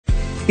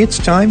It's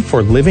time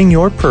for Living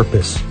Your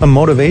Purpose, a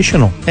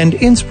motivational and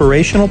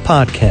inspirational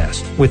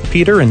podcast with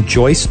Peter and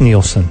Joyce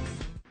Nielsen.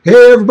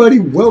 Hey everybody,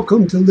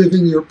 welcome to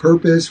Living Your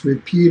Purpose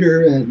with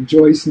Peter and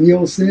Joyce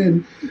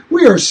Nielsen.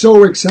 We are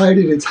so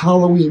excited. It's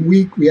Halloween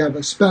week. We have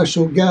a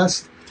special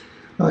guest.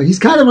 He's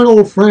kind of an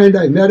old friend.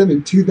 I met him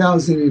in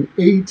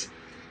 2008,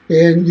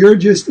 and you're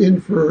just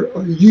in for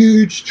a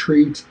huge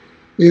treat.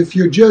 If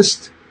you're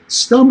just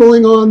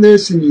stumbling on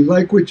this and you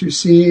like what you're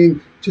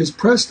seeing, just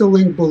press the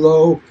link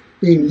below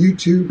in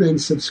YouTube and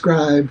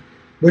subscribe.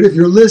 But if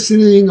you're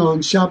listening on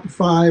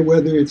Shopify,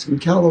 whether it's in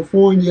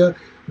California,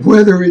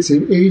 whether it's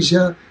in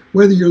Asia,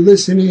 whether you're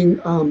listening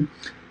on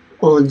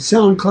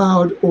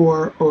SoundCloud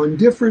or on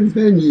different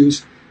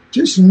venues,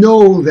 just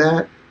know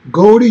that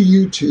go to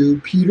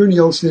YouTube, Peter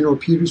Nielsen or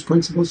Peter's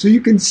Principles, so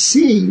you can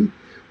see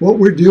what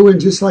we're doing,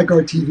 just like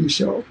our TV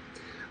show.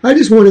 I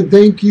just want to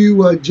thank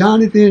you,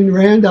 Jonathon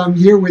Rand. I'm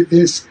here with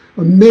this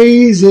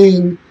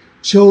amazing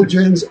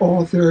children's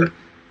author.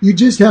 You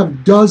just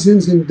have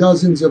dozens and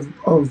dozens of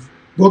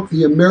books,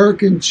 the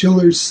American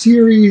Chiller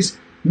series,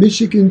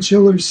 Michigan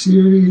Chiller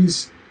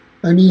series.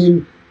 I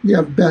mean, you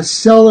have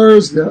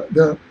bestsellers,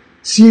 the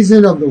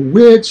Season of the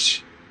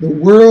Witch, The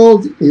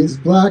World is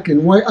Black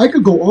and White. I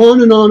could go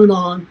on and on and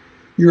on.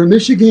 You're a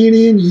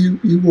Michiganian.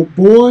 You were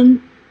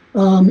born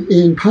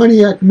in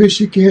Pontiac,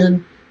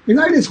 Michigan. And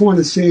I just want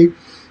to say,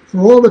 for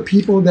all the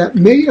people that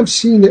may have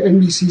seen the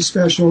NBC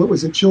special, it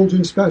was a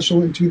children's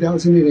special in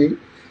 2008.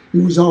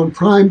 It was on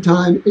prime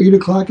time, 8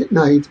 o'clock at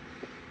night.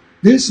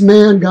 This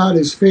man, God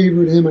has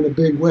favored him in a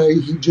big way.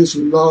 He just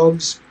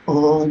loves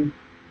on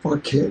our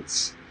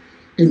kids.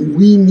 And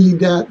we need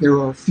that. They're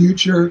our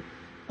future.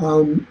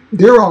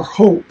 They're our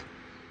hope.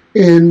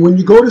 And when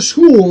you go to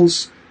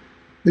schools,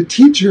 the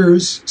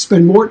teachers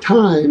spend more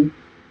time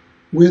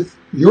with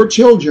your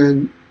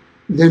children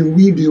than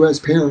we do as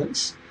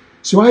parents.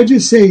 So I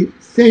just say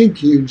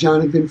thank you,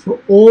 Jonathon, for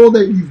all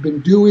that you've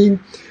been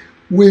doing.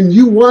 When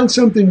you want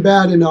something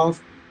bad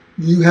enough,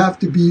 you have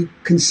to be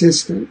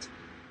consistent.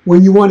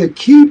 When you want to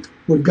keep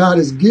what God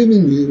has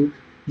given you,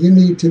 you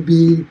need to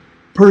be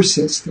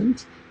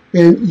persistent.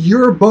 And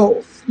you're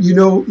both. You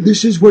know,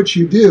 this is what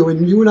you do.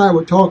 And you and I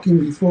were talking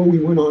before we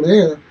went on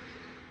air.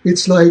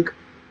 It's like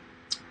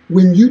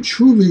when you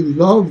truly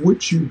love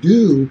what you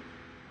do,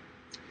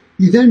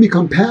 you then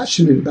become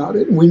passionate about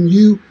it. When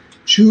you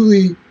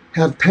truly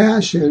have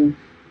passion,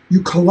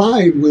 you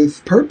collide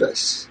with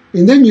purpose.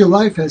 And then your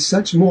life has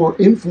such more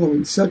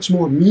influence, such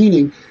more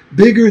meaning,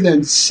 bigger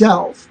than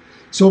self.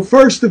 So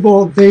first of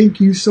all, thank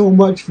you so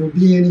much for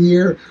being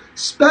here,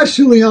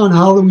 especially on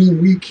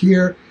Halloween week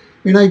here.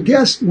 And I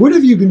guess, what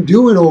have you been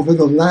doing over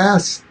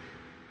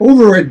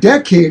a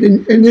decade?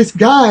 And this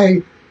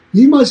guy,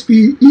 he must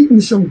be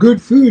eating some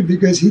good food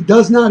because he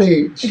does not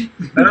age.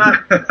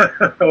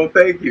 Well,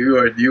 thank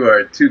you. You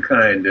are too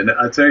kind. And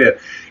I'll tell you,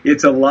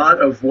 it's a lot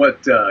of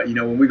what,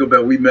 when we go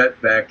back, we met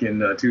back in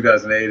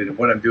 2008, and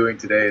what I'm doing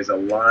today is a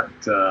lot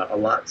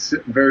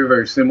very,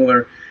 very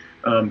similar.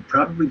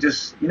 Probably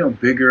just,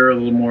 bigger, a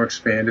little more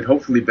expanded,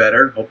 hopefully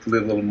better, hopefully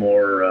a little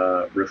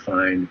more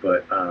refined.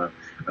 But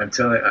I'm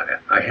telling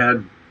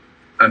you,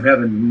 I'm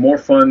having more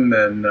fun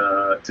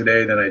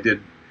today than I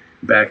did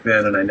back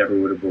then, and I never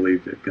would have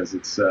believed it, because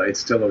it's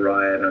still a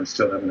riot. I'm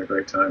still having a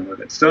great time with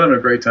it. Still having a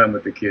great time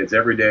with the kids.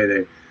 Every day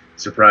they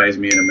surprise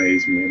me and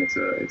amaze me, and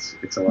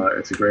it's a lot.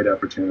 It's a great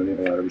opportunity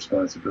and a lot of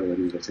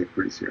responsibilities I take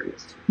pretty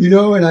serious.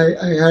 And I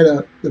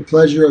had the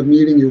pleasure of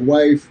meeting your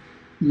wife.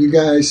 You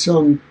guys,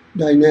 some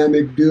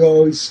dynamic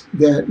duos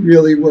that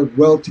really work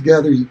well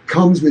together. He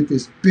comes with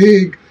this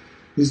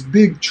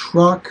big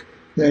truck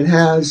that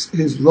has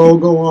his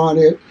logo on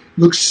it.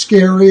 Looks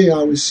scary.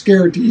 I was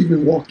scared to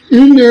even walk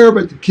in there,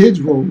 but the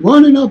kids were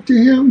running up to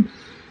him.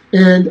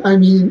 And I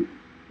mean,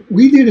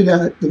 we did it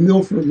at the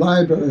Milford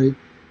Library,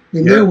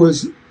 and There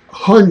was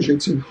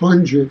hundreds and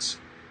hundreds,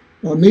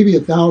 maybe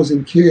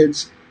 1,000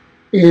 kids.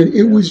 And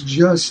it was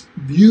just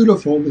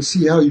beautiful to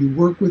see how you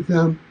work with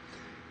them.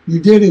 You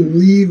didn't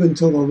leave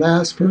until the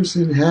last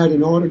person had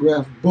an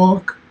autographed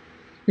book.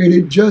 And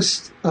it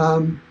just,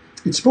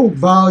 it spoke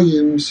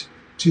volumes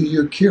to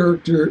your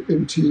character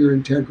and to your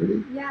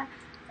integrity. Yeah.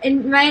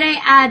 And might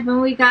I add,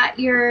 when we got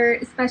your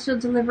special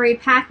delivery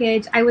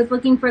package, I was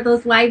looking for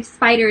those live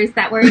spiders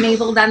that were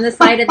enabled on the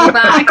side of the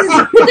box.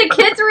 The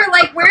kids were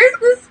like, "Where's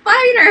the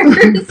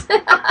spiders?"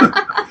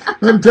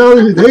 I'm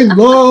telling you, they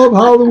love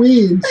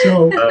Halloween.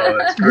 So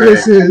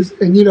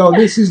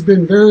this has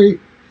been very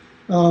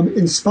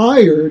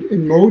inspired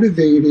and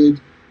motivated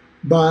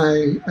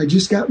by, I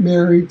just got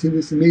married to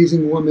this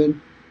amazing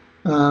woman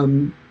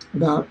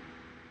about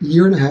a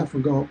year and a half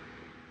ago.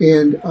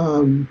 And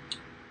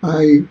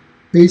I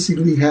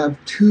basically have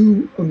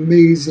 2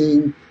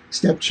 amazing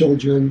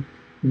stepchildren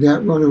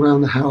that run around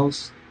the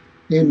house.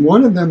 And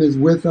one of them is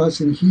with us,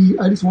 and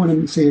I just want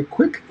him to say a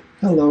quick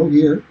hello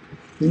here,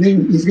 and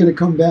then he's going to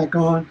come back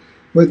on.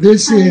 But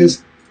this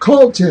is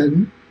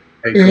Colton,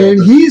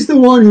 and he's the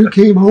one who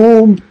came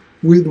home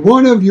with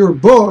one of your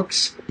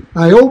books.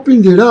 I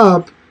opened it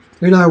up,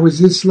 and I was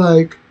just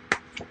like,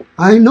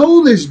 I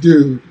know this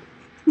dude.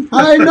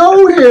 I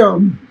know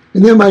him.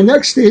 And then my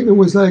next statement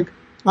was like,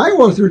 I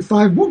authored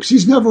 5 books.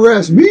 He's never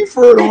asked me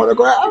for an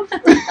autograph.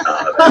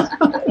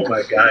 Oh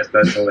my gosh,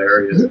 that's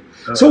hilarious.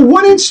 So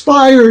what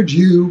inspired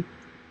you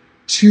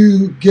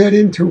to get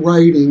into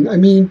writing? I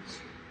mean,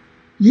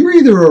 you're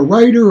either a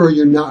writer or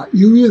you're not.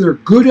 You're either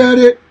good at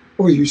it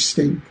or you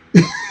stink.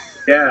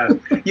 Yeah.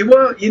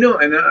 Well,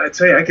 and I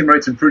tell you, I can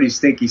write some pretty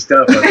stinky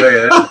stuff. I'll tell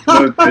you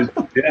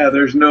that.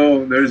 There's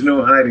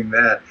no hiding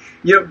that.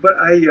 But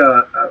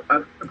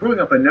I growing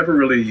up, I never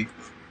really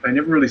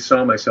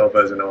saw myself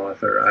as an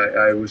author.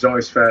 I was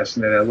always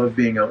fascinated. I loved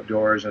being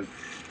outdoors, and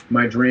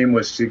my dream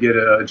was to get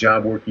a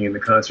job working in the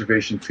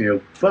conservation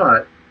field.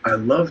 But I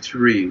loved to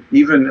read.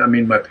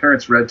 My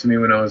parents read to me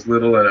when I was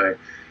little, and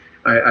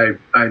I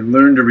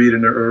learned to read at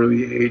an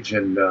early age,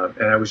 and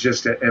I was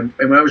and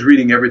when I was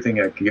reading everything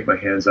I could get my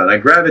hands on, I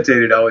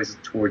gravitated always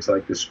towards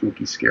like the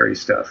spooky, scary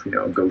stuff,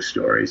 ghost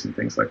stories and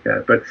things like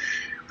that.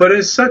 But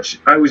as such,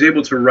 I was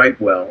able to write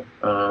well,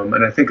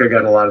 and I think I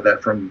got a lot of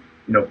that from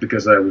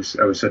because I was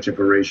such a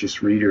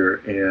voracious reader,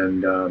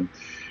 and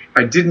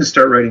I didn't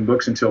start writing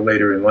books until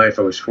later in life.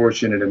 I was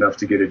fortunate enough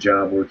to get a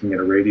job working at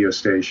a radio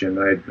station.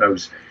 I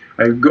was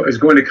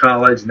going to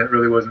college, and that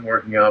really wasn't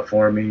working out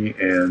for me,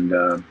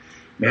 and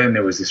man,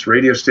 there was this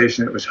radio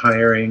station that was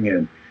hiring,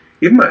 and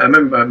even I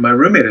remember my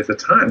roommate at the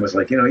time was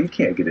like, you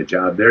can't get a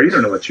job there. You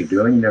don't know what you're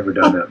doing. You've never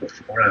done that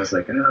before. And I was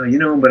like, but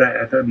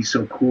I thought it'd be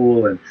so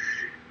cool. And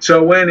so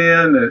I went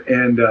in,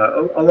 and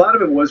a lot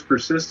of it was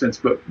persistence.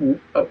 But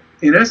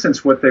in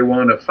essence, what they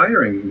wound up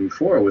hiring me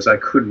for was I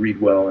could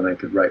read well and I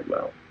could write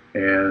well.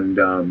 And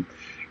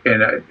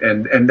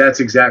that's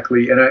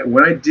exactly. And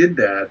when I did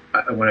that,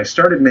 when I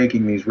started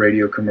making these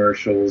radio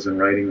commercials and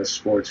writing the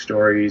sports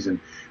stories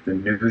and the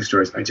news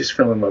stories, I just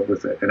fell in love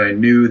with it, and I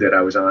knew that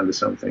I was onto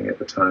something at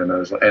the time.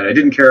 And I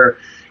didn't care,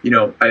 I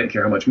didn't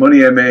care how much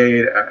money I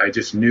made. I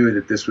just knew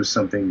that this was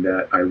something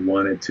that I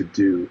wanted to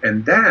do,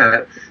 and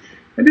I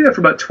did that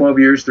for about 12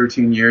 years,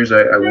 13 years.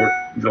 I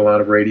worked with a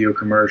lot of radio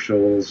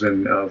commercials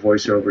and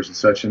voiceovers and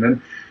such, and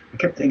then I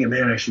kept thinking,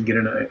 man, I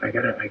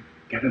got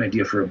an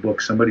idea for a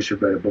book. Somebody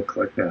should write a book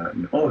like that,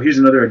 and here's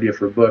another idea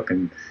for a book,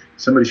 and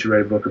somebody should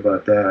write a book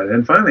about that. And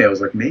then finally, I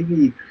was like,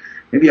 maybe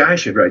I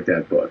should write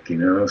that book,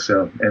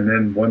 So, and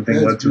then one thing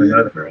led to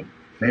another.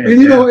 Man,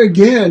 and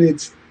again,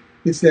 it's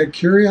that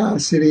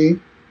curiosity,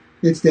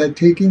 it's that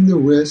taking the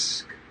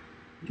risk,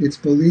 it's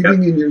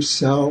believing in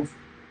yourself,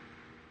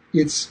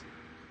 it's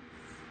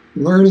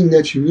learning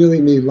that you really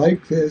may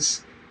like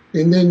this,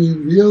 and then you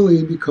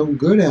really become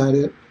good at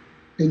it,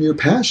 and you're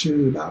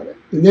passionate about it,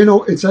 and then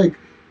it's like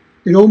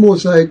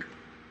almost like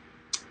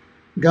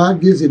God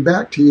gives it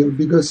back to you,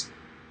 because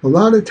a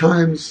lot of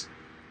times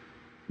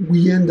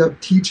we end up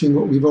teaching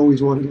what we've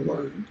always wanted to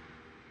learn,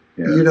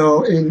 and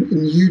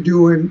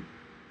you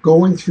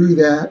going through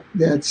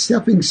that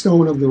stepping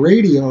stone of the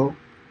radio.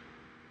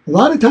 A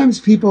lot of times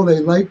people,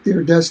 they like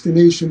their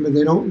destination, but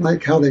they don't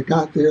like how they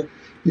got there,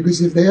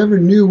 because if they ever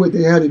knew what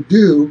they had to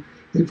do,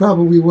 they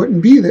probably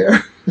wouldn't be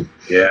there.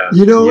 Yeah.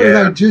 And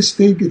I just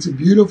think it's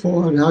beautiful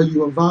on how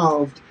you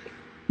evolved.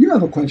 You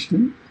have a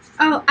question.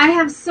 Oh, I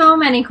have so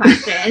many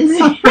questions.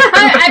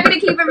 I'm going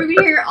to keep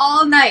everybody here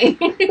all night.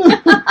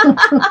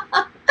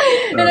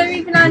 And I'm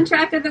even on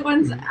track of the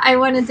ones I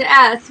wanted to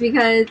ask,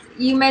 because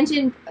you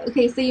mentioned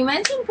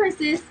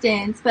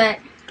persistence, but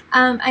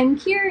I'm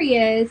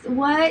curious,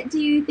 what do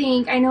you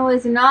think, I know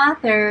as an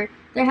author,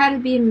 there had to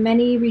be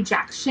many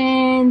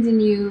rejections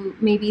and you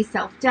maybe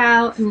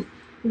self-doubt, and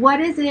what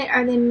are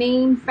the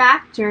main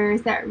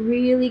factors that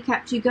really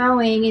kept you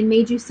going and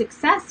made you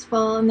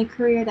successful in the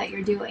career that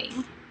you're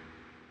doing?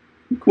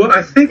 Well,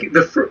 I think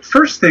the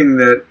first thing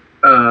that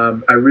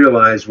I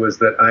realized was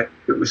that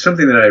it was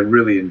something that I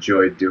really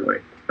enjoyed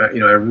doing.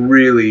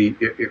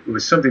 It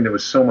was something that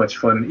was so much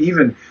fun.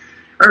 And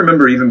I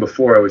remember even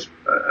before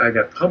I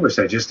got published,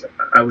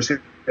 I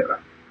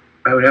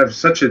would have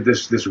such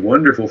this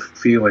wonderful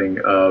feeling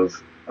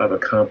of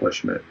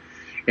accomplishment.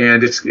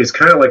 And it's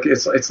kind of like,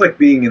 it's like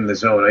being in the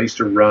zone. I used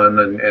to run,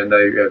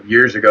 and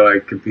years ago I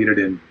competed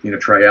in,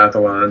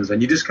 triathlons,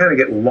 and you just kind of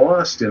get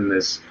lost in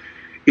this.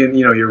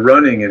 You're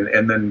running,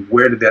 and then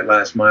where did that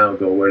last mile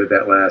go? Where did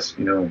that last,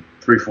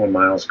 3-4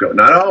 miles go?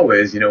 Not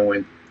always,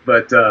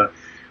 but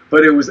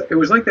it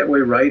was like that way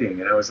writing.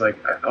 And I was like,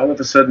 all of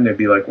a sudden it'd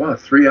be like, wow,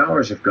 3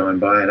 hours have gone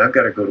by and I've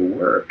got to go to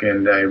work.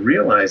 And I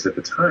realized at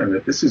the time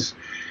that this is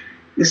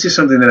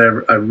something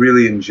that I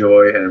really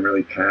enjoy and I'm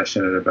really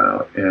passionate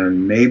about.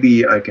 And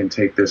maybe I can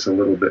take this a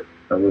little bit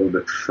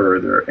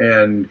further.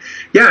 And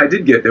yeah,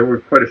 there were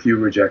quite a few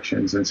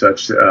rejections and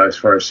such, as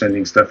far as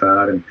sending stuff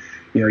out, and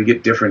you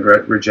get different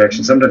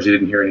rejections. Sometimes you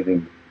didn't hear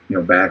anything,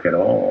 back at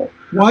all.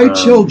 Why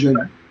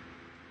children?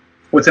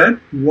 What's that?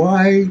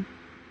 Why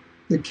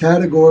the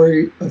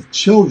category of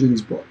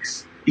children's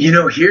books?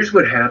 Here's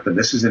what happened.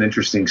 This is an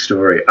interesting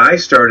story. I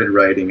started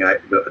writing.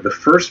 The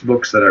first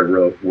books that I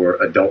wrote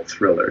were adult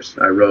thrillers.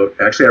 I wrote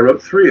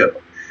 3 of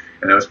them,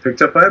 and I was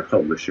picked up by a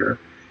publisher.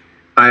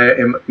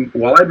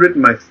 While I'd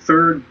written my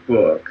third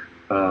book,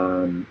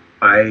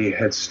 I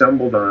had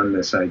stumbled on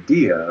this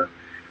idea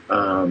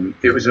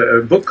It was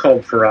a book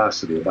called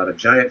Ferocity, about a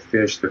giant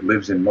fish that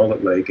lives in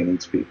Mullet Lake and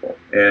eats people.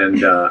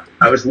 And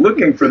I was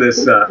looking for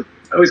this.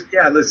 This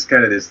is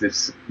kind of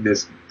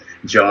this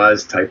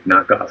Jaws type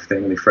knockoff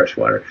thing in the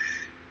freshwater.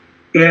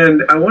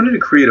 And I wanted to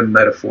create a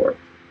metaphor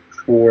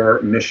for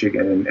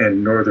Michigan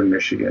and northern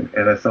Michigan.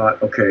 And I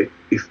thought, okay,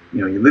 if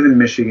you live in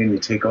Michigan, you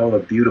take all the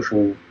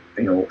beautiful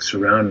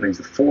surroundings,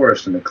 the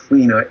forest and the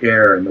clean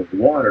air and the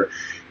water,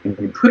 and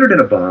you put it in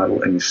a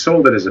bottle and you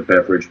sold it as a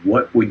beverage,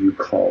 what would you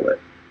call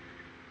it?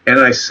 And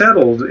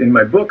in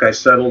my book, I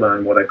settled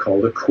on what I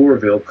called a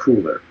Corville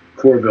cooler.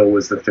 Corville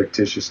was the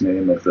fictitious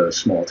name of the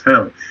small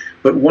town.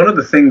 But one of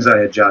the things I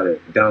had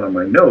jotted down on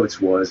my notes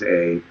was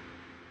a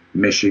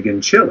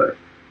Michigan chiller.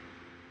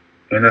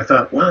 And I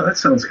thought, wow, that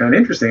sounds kind of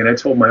interesting. And I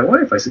told my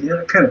wife, I said,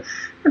 that kind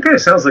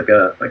of sounds like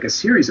a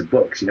series of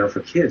books,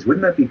 for kids.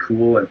 Wouldn't that be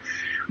cool? And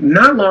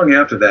not long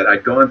after that,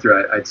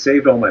 I'd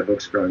saved all my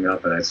books growing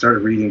up, and I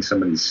started reading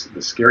some of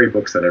the scary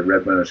books that I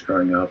read when I was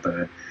growing up,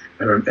 and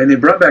they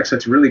brought back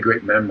such really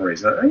great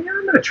memories. And I'm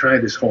going to try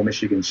this whole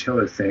Michigan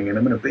chiller thing, and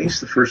I'm going to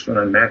base the first one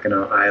on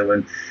Mackinac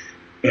Island.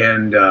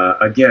 And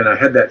again, I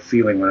had that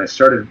feeling when I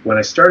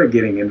started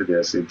getting into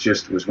this. It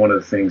just was one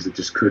of the things that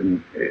just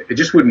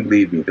wouldn't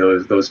leave me.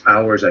 Those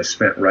hours I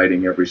spent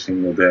writing every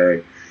single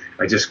day,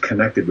 I just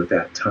connected with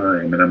that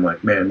time, and I'm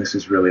like, man, this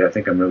is really. I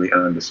think I'm really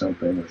onto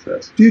something with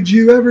this. Did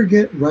you ever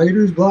get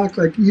writer's block?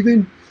 Like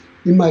even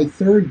in my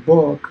third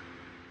book,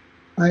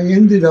 I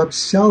ended up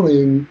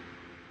selling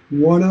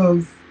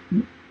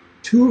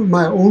two of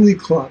my only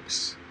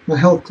clubs, my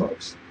health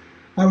clubs.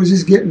 I was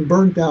just getting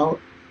burnt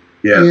out.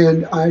 Yeah.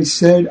 And I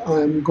said,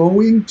 I'm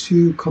going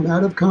to come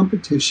out of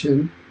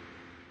competition.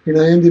 And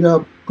I ended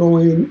up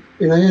winning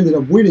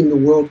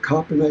the World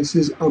Cup. And I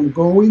says, I'm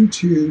going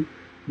to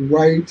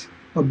write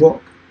a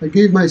book. I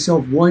gave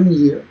myself 1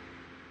 year.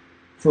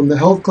 From the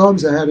health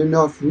clubs, I had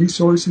enough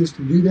resources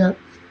to do that.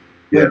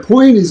 Yeah. My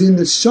point is, in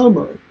the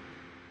summer,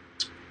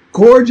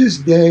 gorgeous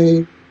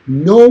day,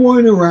 no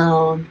one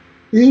around,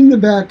 in the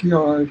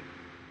backyard.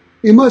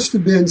 It must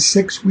have been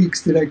 6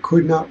 weeks that I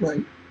could not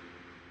write.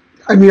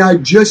 I mean, I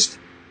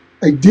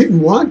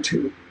didn't want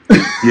to.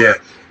 Yeah.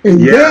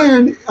 And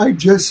then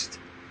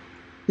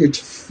it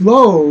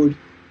flowed,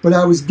 but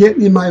I was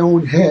getting in my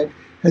own head.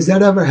 Has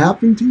that ever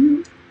happened to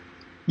you?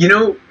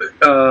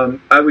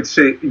 I would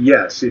say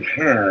yes, it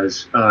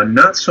has.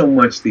 Not so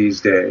much these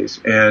days.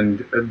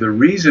 And the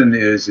reason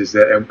is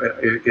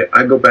that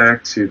I go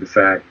back to the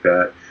fact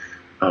that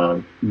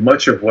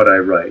much of what I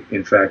write,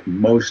 in fact,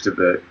 most of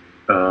it,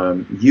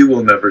 you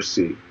will never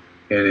see.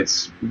 And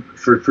it's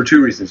for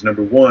two reasons.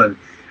 Number one,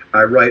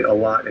 I write a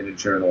lot in a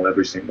journal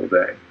every single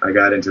day. I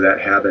got into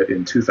that habit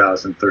in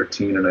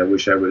 2013, and I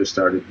wish I would have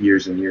started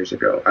years and years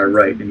ago. I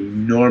write an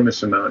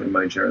enormous amount in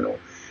my journal.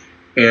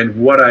 And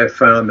what I have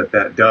found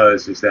that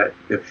does is that,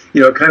 it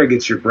kind of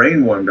gets your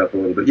brain warmed up a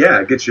little bit. Yeah,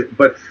 it gets your,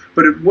 but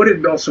what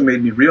it also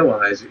made me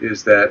realize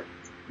is that,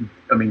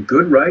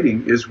 good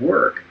writing is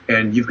work,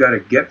 and you've got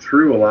to get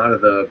through a lot of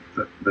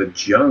the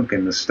junk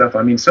and the stuff.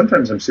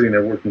 Sometimes I'm sitting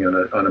there working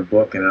on a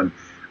book, and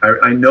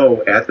I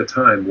know at the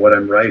time what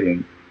I'm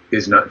writing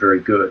is not very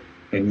good.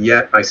 And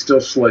yet I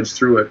still sludge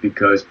through it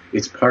because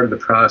it's part of the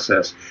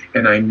process.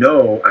 And I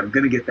know I'm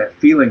going to get that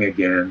feeling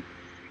again.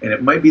 And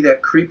it might be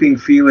that creeping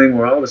feeling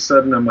where all of a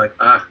sudden I'm like,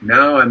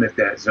 now I'm at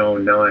that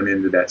zone. Now I'm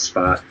into that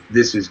spot.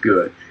 This is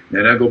good. And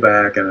then I go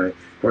back, and of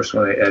course,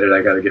 when I edit,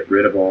 I got to get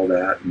rid of all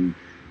that and,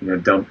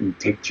 dump and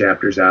take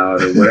chapters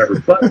out or whatever.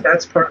 But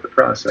that's part of the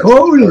process.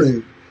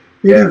 Totally.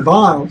 It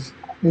evolves.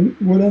 And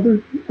what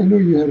other? I know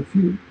you had a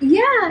few.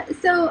 Yeah,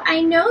 so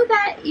I know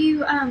that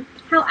you,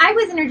 how I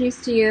was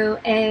introduced to you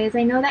is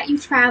I know that you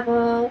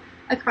travel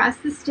across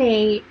the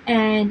state,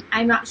 and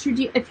I'm not sure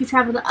if you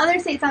travel to other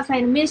states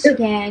outside of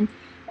Michigan,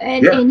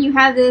 and you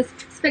have this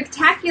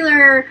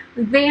spectacular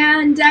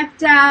van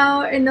decked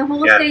out and the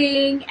whole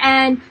thing,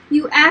 and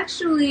you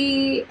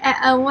actually,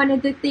 one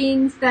of the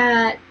things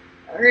that,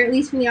 or at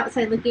least from the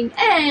outside looking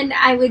in,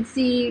 I would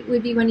see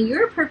would be one of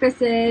your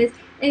purposes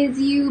is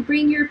you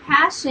bring your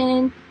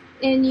passion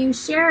and you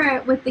share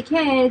it with the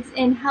kids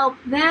and help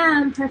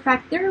them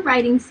perfect their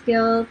writing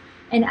skills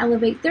and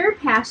elevate their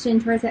passion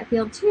towards that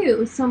field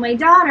too. So my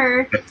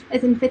daughter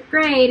is in 5th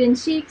grade, and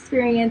she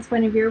experienced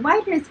one of your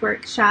writers'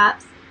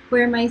 workshops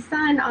where my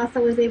son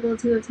also was able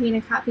to obtain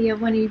a copy of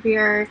one of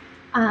your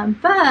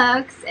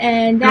books,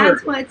 and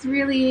that's what's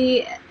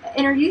really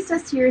introduced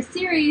us to your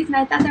series, and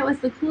I thought that was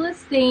the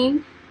coolest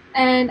thing.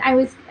 And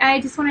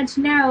I just wanted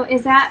to know,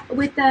 is that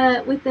with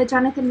the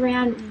Jonathon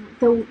Rand,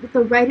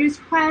 the Writer's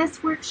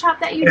Quest workshop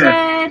that you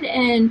did?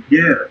 And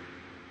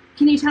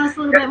can you tell us a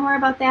little bit more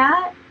about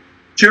that?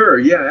 Sure.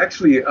 Yeah.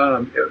 Actually,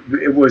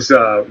 it was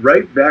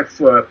right back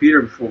for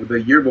Peter,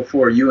 the year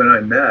before you and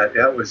I met.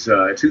 That was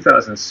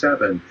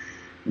 2007.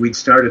 We'd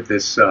started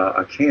this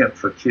a camp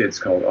for kids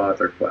called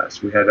Author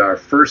Quest. We had our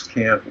first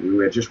camp.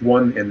 We had just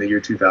one in the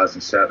year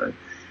 2007,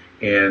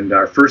 and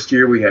our first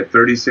year we had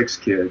 36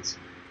 kids.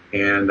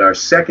 And our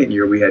second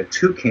year, we had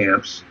 2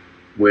 camps,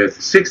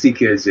 with 60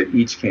 kids at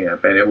each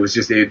camp, and it was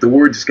just the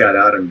word just got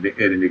out and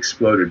it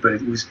exploded. But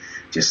it was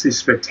just this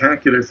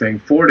spectacular thing.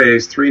 4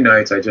 days, 3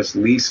 nights. I just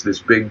leased this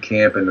big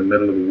camp in the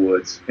middle of the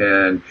woods,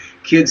 and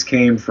kids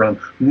came from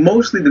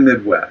mostly the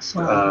Midwest,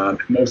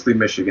 mostly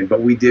Michigan,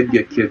 but we did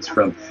get kids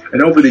from,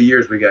 and over the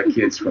years we got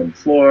kids from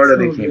Florida.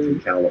 They came from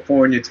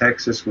California,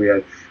 Texas. We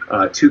had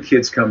 2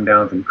 kids come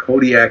down from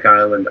Kodiak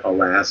Island,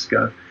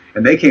 Alaska,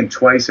 and they came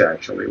twice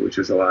actually, which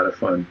was a lot of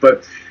fun.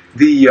 But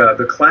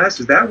the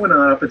classes, that went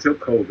on up until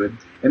COVID.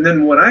 And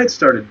then what I had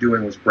started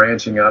doing was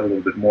branching out a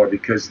little bit more,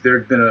 because there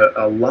had been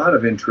a lot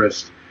of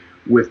interest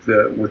with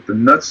the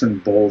nuts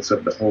and bolts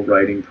of the whole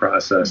writing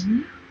process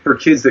for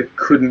kids that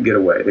couldn't get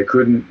away. They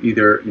couldn't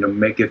either,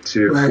 make it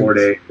to 4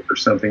 days or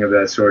something of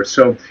that sort.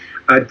 So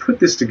I'd put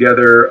this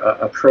together,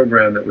 a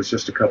program that was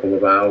just a couple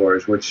of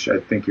hours, which I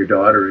think your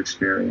daughter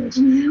experienced,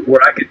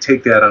 where I could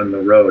take that on the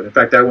road. In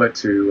fact, I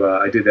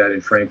did that in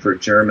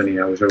Frankfurt, Germany.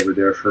 I was over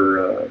there for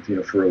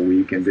a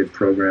week and did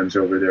programs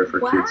over there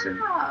for kids. And,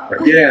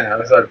 yeah, it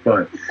was a lot of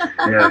fun.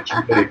 Yeah,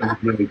 it was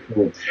really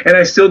cool. And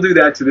I still do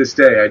that to this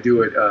day. I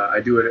do it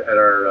at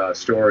our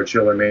store at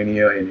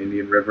Chillermania in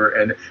Indian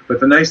River. But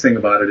the nice thing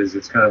about it is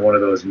it's kind of one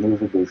of those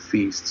movable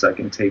feasts. I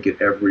can take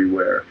it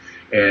everywhere.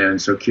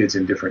 And so kids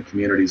in different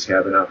communities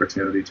have an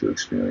opportunity to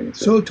experience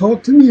it. So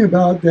talk to me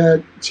about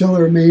that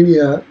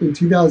Chillermania in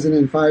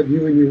 2005.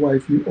 You and your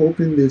wife, you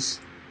opened this,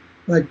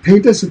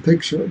 paint us a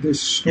picture of this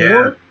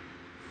store.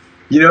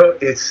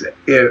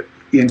 Yeah.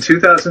 In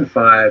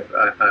 2005,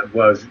 I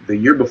was the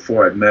year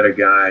before, I'd met a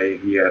guy.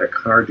 He had a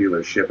car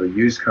dealership, a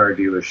used car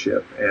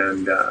dealership,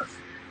 and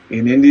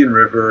in Indian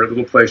River, a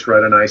little place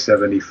right on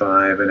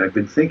I-75. And I'd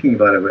been thinking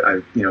about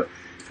it.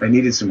 I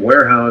needed some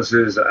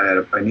warehouses.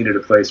 I needed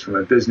a place for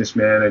my business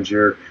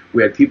manager.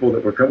 We had people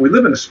that were we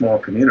live in a small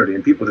community,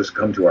 and people just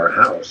come to our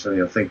house and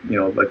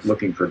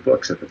looking for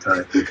books at the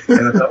time.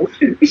 And I thought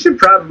we should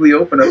probably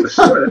open up a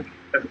store. That'd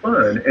be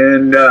fun.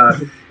 And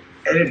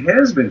it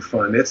has been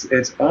fun.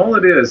 It's all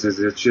it is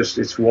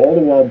it's wall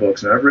to wall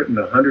books, and I've written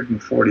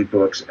 140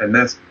 books, and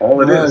that's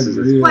all it is.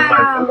 It's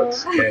my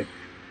books.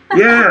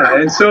 Yeah,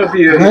 and so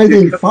I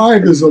think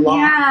 5 is a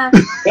lot.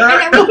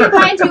 Yeah, and we can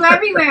find you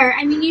everywhere.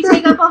 I mean, you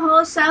take up a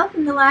whole shelf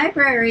in the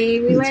library.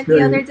 We went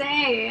the other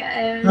day.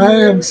 I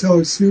am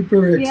so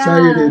super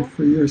excited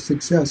for your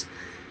success.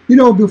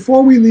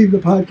 Before we leave the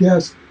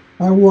podcast,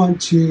 I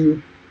want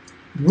to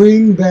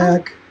bring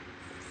back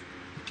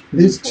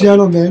this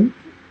gentleman.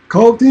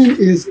 Colton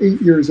is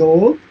 8 years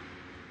old.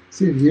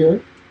 Sit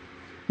here.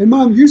 And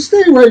Mom, you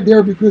stay right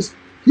there, because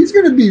he's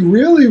going to be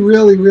really,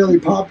 really, really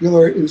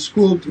popular in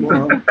school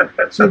tomorrow.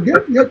 So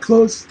get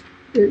close.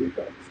 There you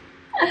go.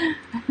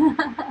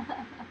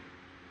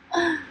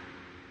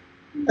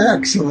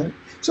 Excellent.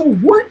 So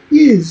what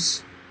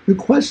is the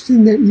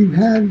question that you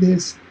have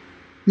this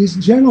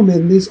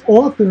gentleman, this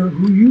author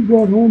who you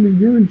brought home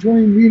and you're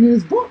enjoying reading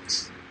his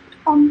books?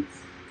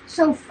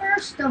 So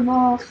first of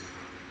all,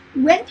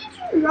 when did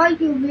you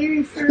write your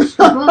very first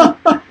book?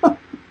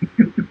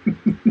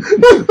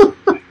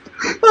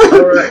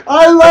 Right.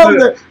 I love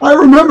that. I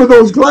remember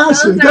those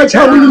glasses. That's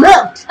how we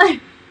met. I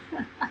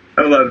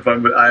have a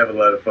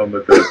lot of fun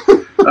with this.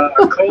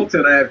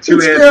 Colton, I have 2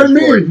 answers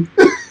for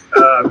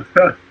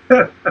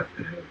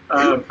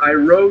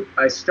you.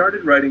 I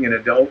started writing an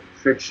adult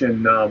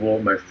fiction novel.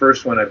 My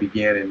first one I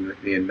began in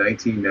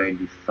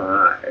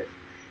 1995. It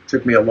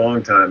took me a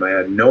long time. I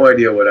had no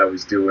idea what I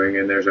was doing,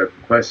 and there's a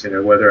question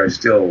of whether I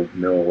still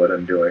know what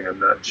I'm doing. I'm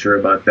not sure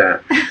about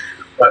that.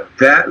 But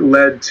that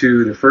led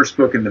to the first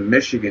book in the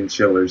Michigan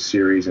Chillers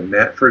series, and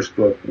that first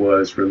book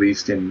was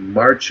released in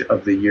March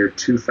of the year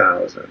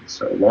 2000,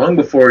 so long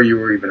before you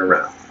were even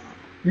around.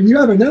 And you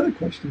have another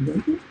question,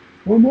 don't you?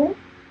 One more?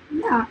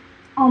 Yeah.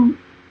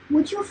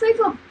 What's your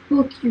favorite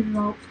book you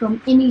wrote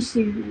from any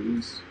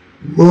series?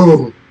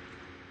 Whoa.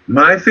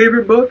 My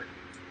favorite book?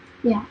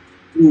 Yeah.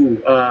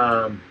 Ooh,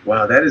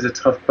 wow, that is a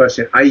tough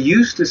question. I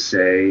used to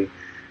say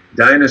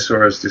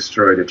Dinosaurs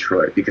Destroy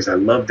Detroit, because I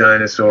love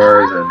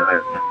dinosaurs, and I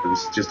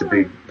was just a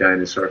big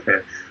dinosaur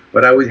fan.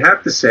 But I would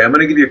have to say, I'm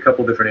going to give you a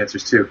couple different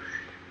answers too.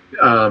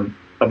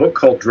 A book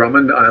called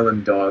Drummond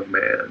Island Dog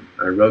Man.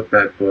 I wrote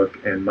that book,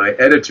 and my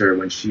editor,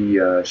 when she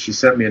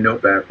sent me a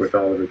note back with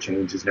all of her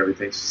changes and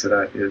everything, she said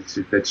that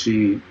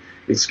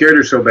it scared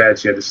her so bad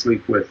she had to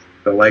sleep with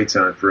the lights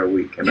on for a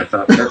week. And I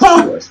thought, that's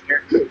cool.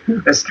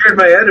 That scared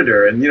my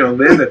editor. And,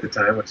 Lynn at the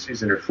time, when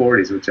she's in her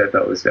 40s, which I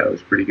thought was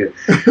pretty good.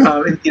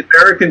 In the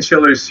American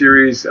Chillers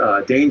series,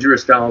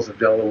 Dangerous Dolls of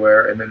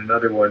Delaware, and then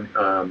another one,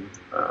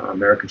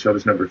 American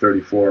Chillers number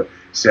 34,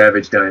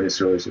 Savage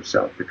Dinosaurs of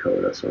South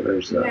Dakota. So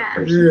there's So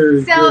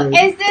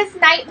is this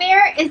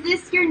Nightmare? Is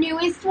this your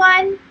newest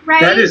one,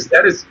 right? That is,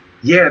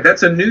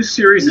 that's a new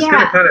series. It's going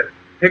to kind of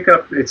pick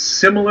up. It's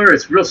similar.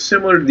 It's real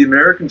similar to the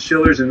American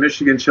Chillers and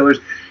Michigan Chillers.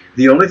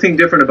 The only thing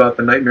different about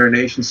the Nightmare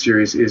Nation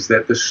series is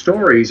that the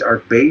stories are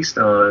based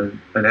on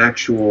an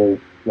actual,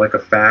 like a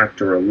fact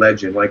or a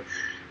legend. Like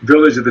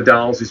Village of the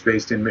Dolls is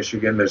based in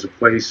Michigan. There's a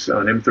place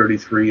on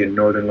M33 in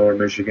northern Lower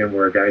Michigan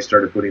where a guy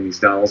started putting these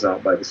dolls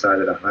out by the side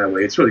of the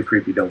highway. It's really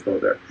creepy. Don't go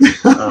there.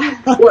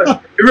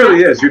 But it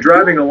really is. You're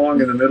driving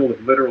along in the middle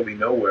of literally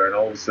nowhere, and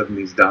all of a sudden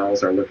these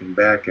dolls are looking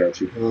back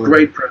at you.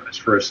 Great premise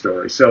for a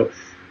story. So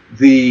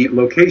the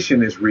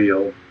location is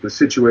real. The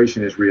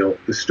situation is real.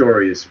 The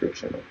story is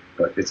fictional,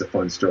 but it's a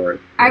fun story.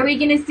 Are we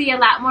going to see a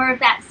lot more of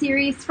that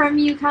series from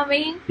you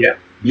coming?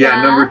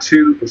 Yeah, number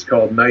 2 is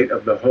called Night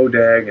of the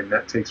Hodag, and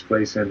that takes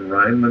place in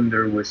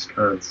Rhinelander,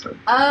 Wisconsin.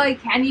 Oh, I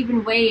can't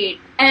even wait.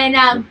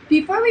 And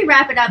before we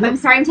wrap it up, I'm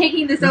sorry I'm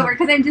taking this over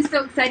because I'm just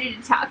so excited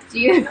to talk to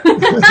you.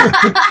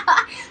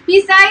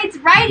 Besides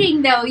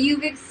writing, though,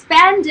 you've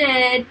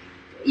expanded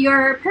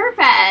your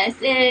purpose,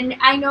 and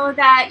I know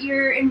that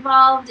you're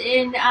involved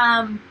in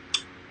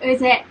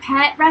is it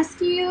pet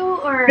rescue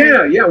or?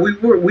 Yeah.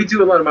 We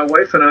do a lot of. My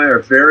wife and I are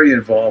very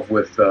involved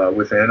with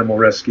animal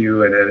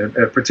rescue, and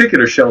a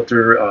particular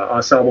shelter,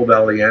 AuSable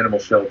Valley Animal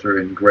Shelter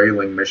in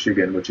Grayling,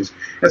 Michigan,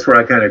 that's where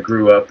I kind of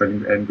grew up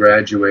and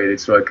graduated.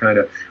 So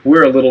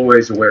we're a little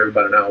ways away,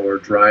 about an hour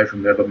drive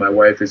from there. But my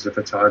wife is a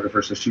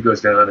photographer, so she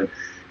goes down and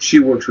she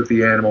works with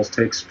the animals,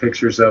 takes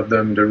pictures of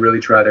them to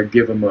really try to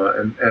give them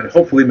and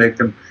hopefully make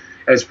them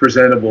as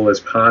presentable as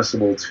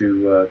possible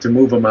to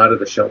move them out of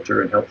the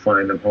shelter and help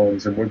find them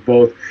homes. And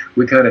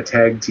we kind of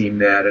tag team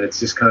that, and it's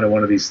just kind of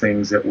one of these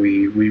things that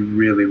we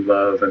really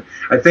love. And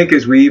I think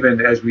as we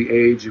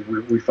age,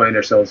 we find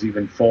ourselves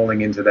even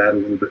falling into that a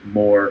little bit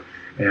more.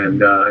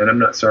 And I'm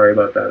not sorry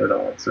about that at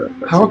all.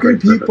 How can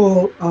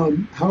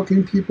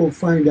people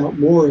find out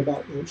more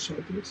about those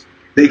shelters?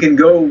 They can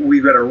go,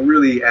 we've got a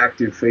really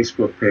active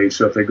Facebook page,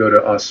 so if they go to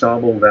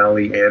AuSable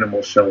Valley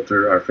Animal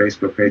Shelter, our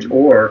Facebook page,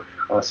 or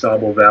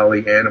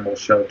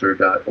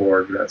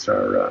AuSableValleyAnimalShelter.org, that's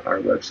our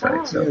website.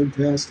 Oh, so.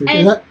 Fantastic.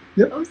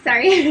 Oh,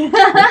 sorry.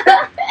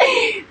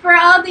 For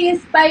all the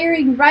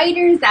aspiring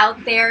writers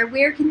out there,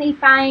 where can they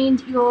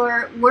find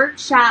your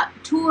workshop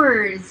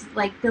tours,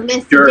 like the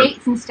list of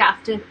dates and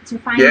stuff to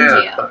find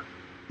you?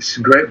 It's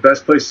great.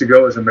 Best place to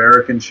go is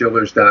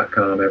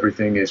AmericanChillers.com.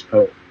 Everything is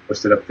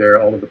posted up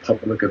there. All of the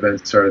public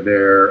events are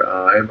there.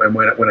 And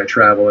when I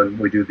travel and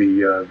we do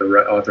the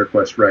Author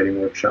Quest writing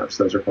workshops,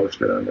 those are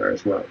posted on there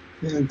as well.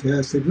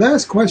 Fantastic.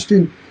 Last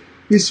question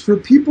is for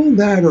people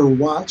that are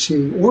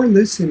watching or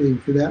listening,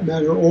 for that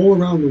matter, all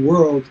around the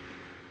world.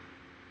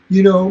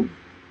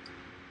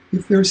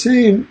 If they're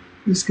saying,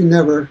 this can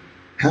never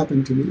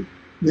happen to me,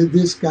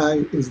 this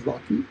guy is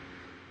lucky.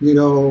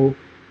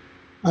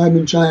 I've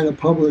been trying to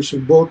publish a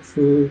book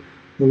for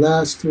the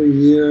last 3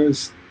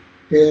 years,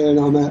 and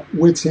I'm at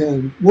wit's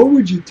end. What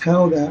would you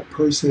tell that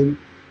person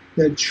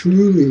that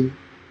truly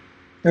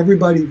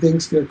everybody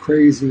thinks they're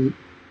crazy,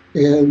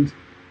 and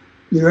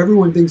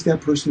everyone thinks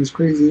that person's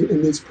crazy,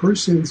 and this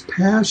person's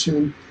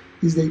passion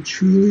is they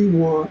truly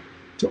want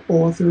to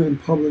author and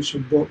publish a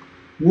book?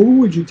 What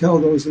would you tell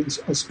those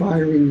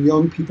aspiring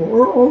young people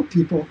or old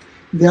people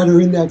that are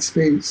in that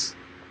space?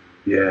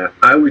 Yeah,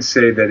 I would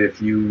say that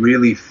if you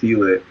really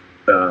feel it,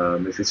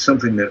 if it's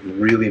something that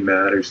really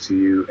matters to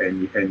you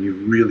and you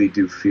really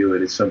do feel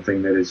it, it's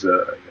something that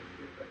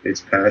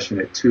it's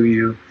passionate to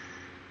you,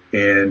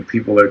 and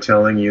people are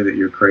telling you that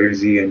you're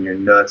crazy and you're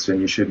nuts and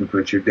you shouldn't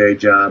quit your day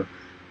job,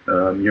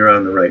 you're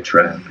on the right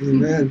track.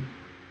 Amen.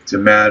 It's a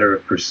matter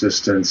of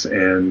persistence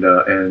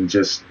and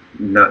just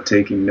not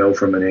taking no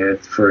for an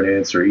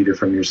answer, either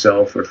from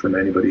yourself or from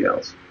anybody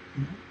else.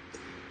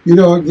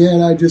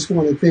 Again, I just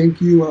want to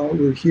thank you.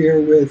 We're here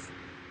with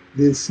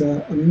this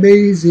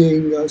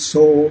amazing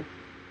soul,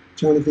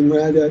 Jonathon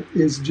Rand, that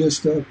is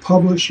just a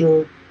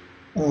publisher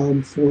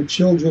for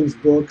children's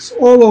books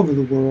all over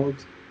the world.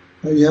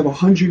 You have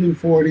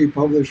 140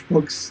 published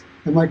books.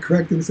 Am I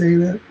correct in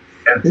saying that?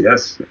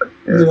 Yes.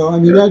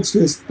 That's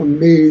just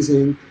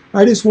amazing.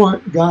 I just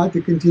want God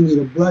to continue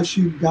to bless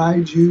you,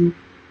 guide you,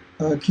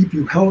 keep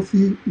you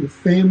healthy, your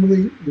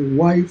family, your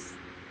wife,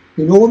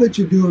 in all that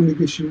you're doing,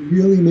 because you're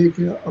really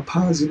making a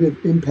positive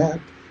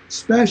impact,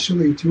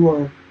 especially to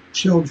our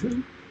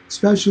children,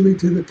 especially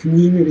to the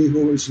community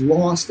who is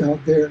lost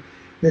out there,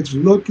 that's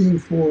looking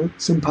for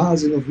some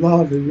positive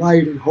love and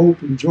light and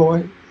hope and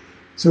joy.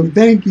 So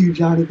thank you,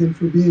 Jonathon,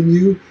 for being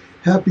you.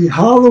 Happy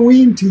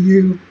Halloween to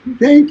you.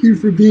 Thank you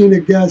for being a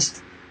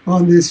guest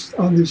on this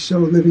show,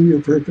 Living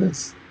Your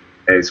Purpose.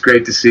 Hey, it's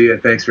great to see you,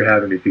 and thanks for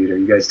having me, Peter.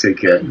 You guys take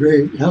care.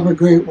 Great. Have a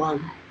great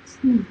one.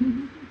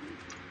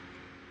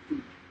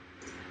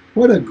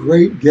 What a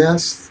great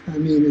guest.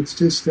 It's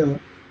just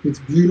it's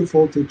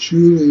beautiful to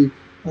truly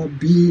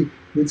be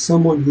with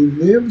someone who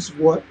lives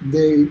what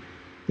they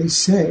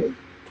say.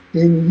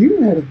 And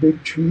you had a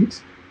big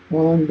treat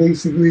on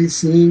basically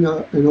seeing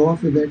an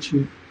author that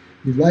you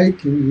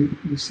like and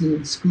you see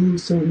in school.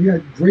 So you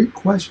had great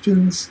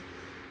questions.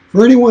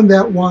 For anyone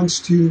that wants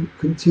to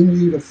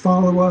continue to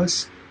follow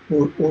us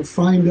or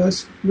find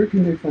us, where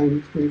can they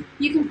find us, Dave?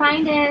 You can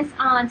find us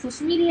on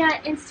social media,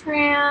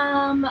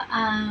 Instagram,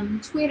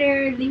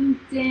 Twitter,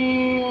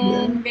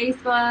 LinkedIn,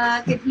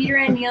 Facebook, at Peter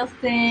and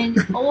Nielsen.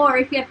 Or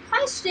if you have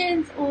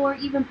questions or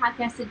even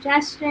podcast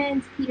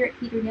suggestions,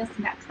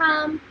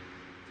 Peter@peternielsen.com.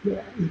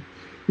 Yeah.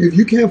 If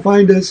you can't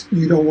find us,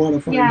 you don't want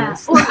to find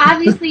us. Or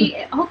obviously,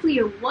 hopefully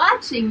you're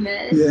watching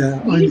this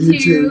on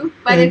YouTube.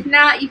 But if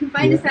not, you can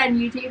find us on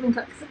YouTube and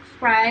click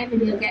subscribe,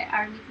 and you'll get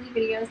our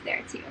weekly videos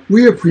there too.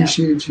 We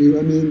appreciate you.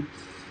 I mean,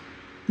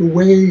 the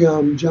way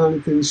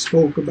Jonathon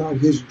spoke about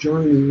his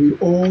journey, we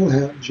all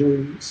have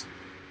journeys.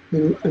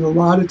 And a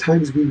lot of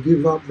times we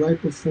give up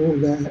right before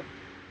that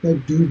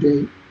due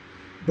date.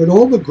 But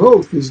all the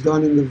growth is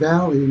done in the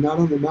valley, not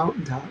on the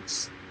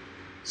mountaintops.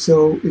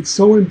 So it's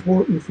so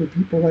important for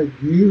people like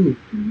you,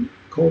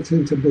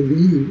 Colton, to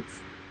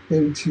believe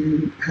and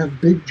to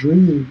have big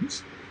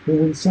dreams. And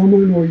when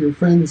someone or your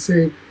friends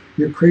say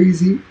you're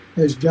crazy,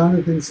 as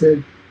Jonathon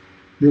said,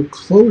 you're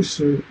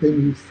closer than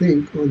you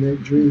think on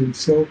that dream.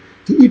 So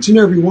to each and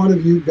every one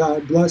of you,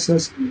 God bless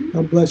us.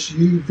 God bless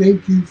you.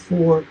 Thank you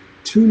for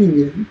tuning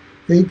in.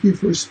 Thank you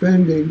for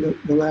spending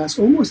the last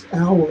almost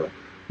hour.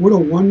 What a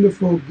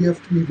wonderful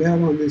gift we've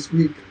had on this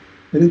week.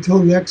 And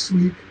until next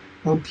week,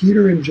 I'm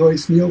Peter and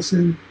Joyce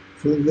Nielsen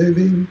for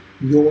Living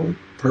Your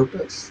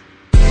Purpose.